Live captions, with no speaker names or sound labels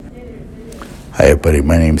Hi everybody,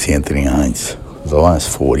 my name is Anthony Hines. The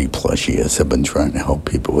last 40 plus years I've been trying to help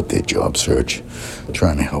people with their job search,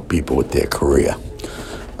 trying to help people with their career.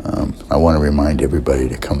 I want to remind everybody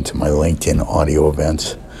to come to my LinkedIn audio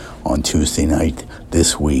events on Tuesday night.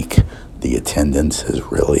 This week, the attendance has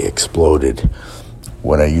really exploded.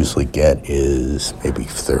 What I usually get is maybe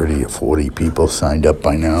 30 or 40 people signed up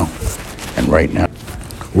by now. And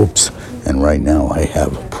right now I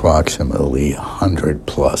have approximately 100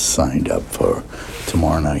 plus signed up for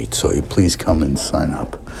tomorrow night. So you please come and sign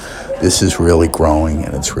up. This is really growing,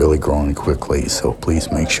 and it's really growing quickly. So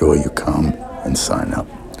please make sure you come and sign up.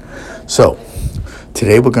 So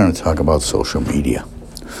today we're going to talk about social media.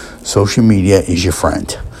 Social media is your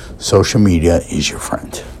friend. Social media is your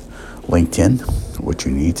friend. LinkedIn, what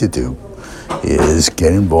you need to do is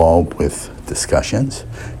get involved with discussions,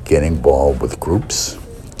 get involved with groups,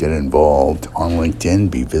 get involved on LinkedIn,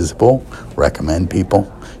 be visible, recommend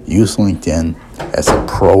people. Use LinkedIn as a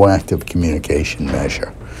proactive communication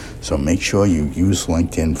measure. So make sure you use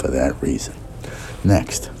LinkedIn for that reason.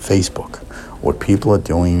 Next, Facebook. What people are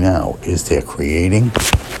doing now is creating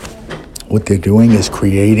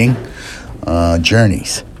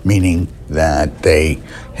journeys, meaning that they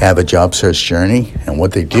have a job search journey, and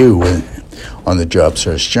what they do on the job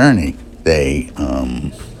search journey, they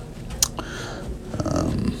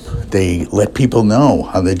let people know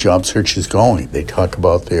how their job search is going. They talk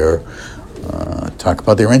about their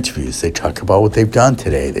interviews. They talk about what they've done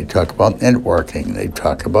today. They talk about networking. They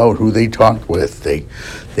talk about who they talked with. They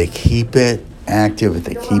keep it active.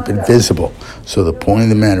 They keep it visible. So the point of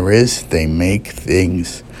the matter is they make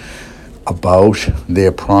things about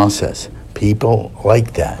their process. People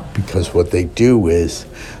like that because what they do is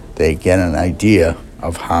they get an idea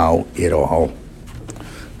of how it all.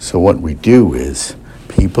 So what we do is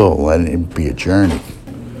people let it be a journey.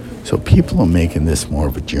 So people are making this more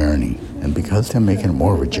of a journey. And because they're making it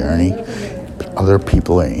more of a journey, other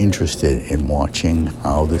people are interested in watching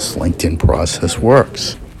how this LinkedIn process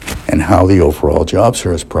works and how the overall job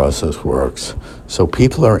search process works. So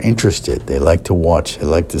people are interested. They like to watch. They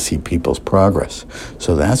like to see people's progress.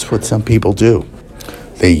 So that's what some people do.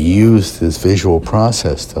 They use this visual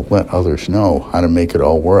process to let others know how to make it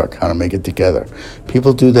all work, how to make it together.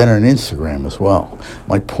 People do that on Instagram as well.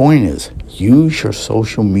 My point is, use your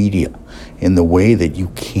social media in the way that you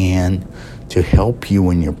can to help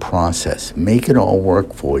you in your process. Make it all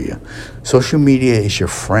work for you. Social media is your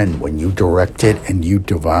friend when you direct it and you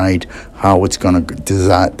devise how it is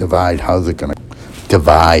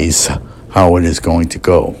going to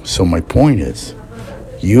go. So my point is,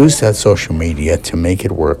 use that social media to make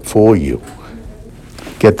it work for you.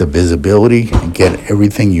 Get the visibility and get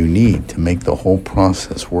everything you need to make the whole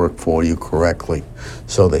process work for you correctly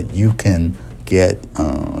so that you can get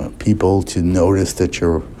people to notice that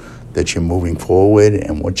you're moving forward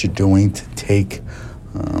and what you're doing to take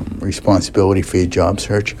responsibility for your job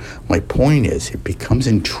search. My point is, it becomes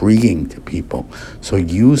intriguing to people. So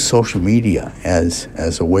use social media as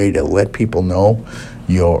a way to let people know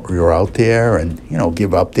you're out there and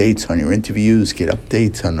give updates on your interviews, get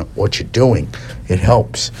updates on what you're doing. It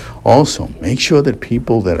helps. Also, make sure that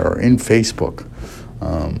people that are in Facebook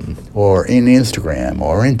or in Instagram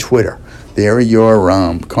or in Twitter, they're your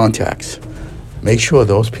contacts. Make sure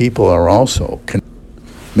those people are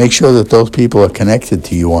Make sure that those people are connected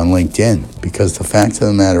to you on LinkedIn, because the fact of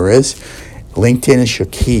the matter is, LinkedIn is your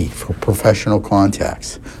key for professional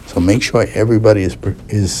contacts. So make sure everybody is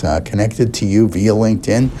connected to you via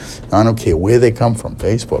LinkedIn. I don't care where they come from,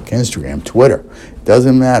 Facebook, Instagram, Twitter. It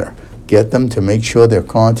doesn't matter. Get them to make sure they're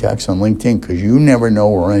contacts on LinkedIn, because you never know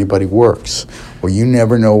where anybody works, or you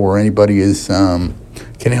never know where anybody is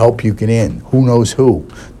can help you get in. Who knows who?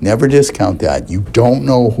 Never discount that. You don't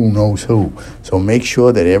know who knows who. So make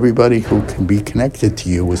sure that everybody who can be connected to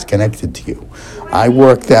you is connected to you. I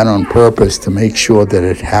work that on purpose to make sure that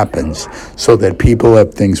it happens so that people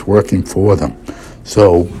have things working for them.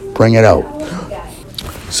 So bring it out.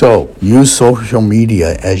 So use social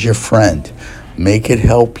media as your friend. Make it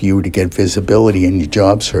help you to get visibility in your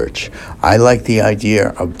job search. I like the idea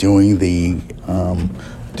of doing the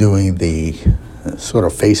sort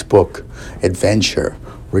of Facebook adventure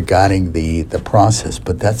regarding the process,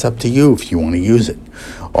 but that's up to you if you want to use it.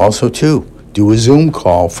 Also, too, do a Zoom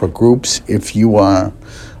call for groups if you are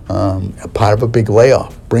a part of a big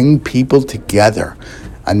layoff. Bring people together.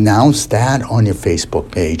 Announce that on your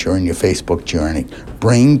Facebook page or in your Facebook journey.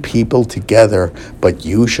 Bring people together, but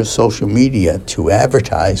use your social media to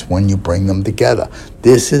advertise when you bring them together.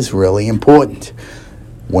 This is really important.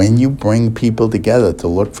 When you bring people together to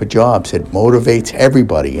look for jobs, it motivates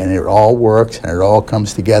everybody, and it all works and it all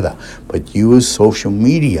comes together. But use social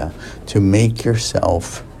media to make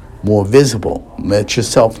yourself more visible. Let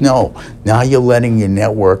yourself know. Now you're letting your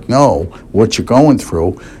network know what you're going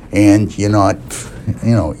through, and you're not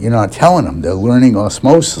telling them. They're learning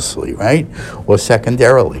osmosisly, right? Or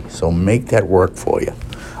secondarily. So make that work for you.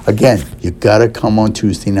 Again, you got to come on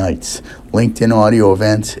Tuesday nights. LinkedIn audio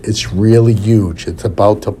events, it's really huge. It's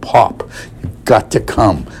about to pop. You've got to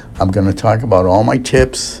come. I'm going to talk about all my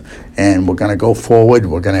tips, and we're going to go forward.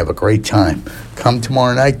 We're going to have a great time. Come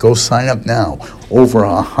tomorrow night. Go sign up now. Over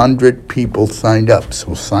 100 people signed up,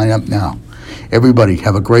 so sign up now. Everybody,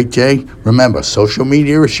 have a great day. Remember, social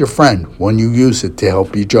media is your friend when you use it to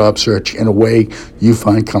help your job search in a way you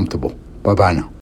find comfortable. Bye-bye now.